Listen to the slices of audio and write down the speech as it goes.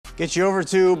Get you over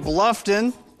to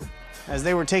Bluffton as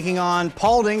they were taking on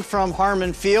Paulding from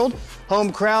Harmon Field.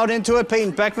 Home crowd into it.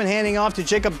 Peyton Beckman handing off to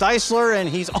Jacob Deisler, and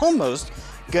he's almost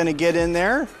going to get in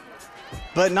there.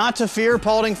 But not to fear,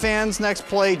 Paulding fans. Next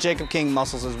play, Jacob King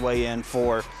muscles his way in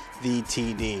for the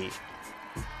TD.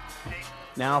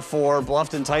 Now for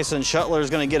Bluffton, Tyson Shuttler is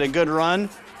going to get a good run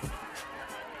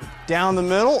down the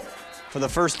middle for the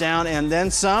first down and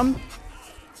then some.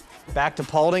 Back to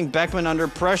Paulding, Beckman under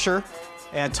pressure,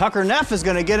 and Tucker Neff is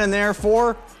going to get in there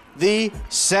for the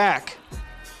sack.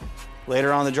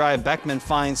 Later on the drive, Beckman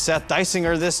finds Seth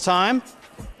Deisinger this time.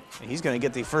 He's going to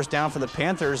get the first down for the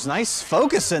Panthers. Nice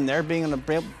focus in there, being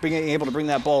able to bring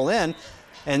that ball in.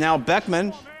 And now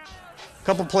Beckman, a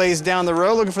couple plays down the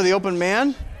road, looking for the open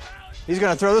man. He's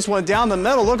going to throw this one down the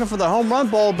middle, looking for the home run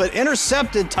ball, but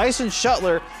intercepted. Tyson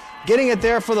Shuttler getting it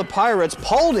there for the Pirates.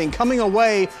 Paulding coming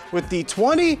away with the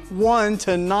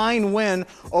 21-9 win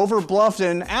over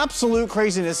Bluffton. Absolute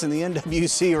craziness in the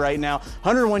NWC right now.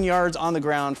 101 yards on the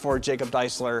ground for Jacob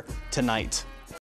Deisler tonight.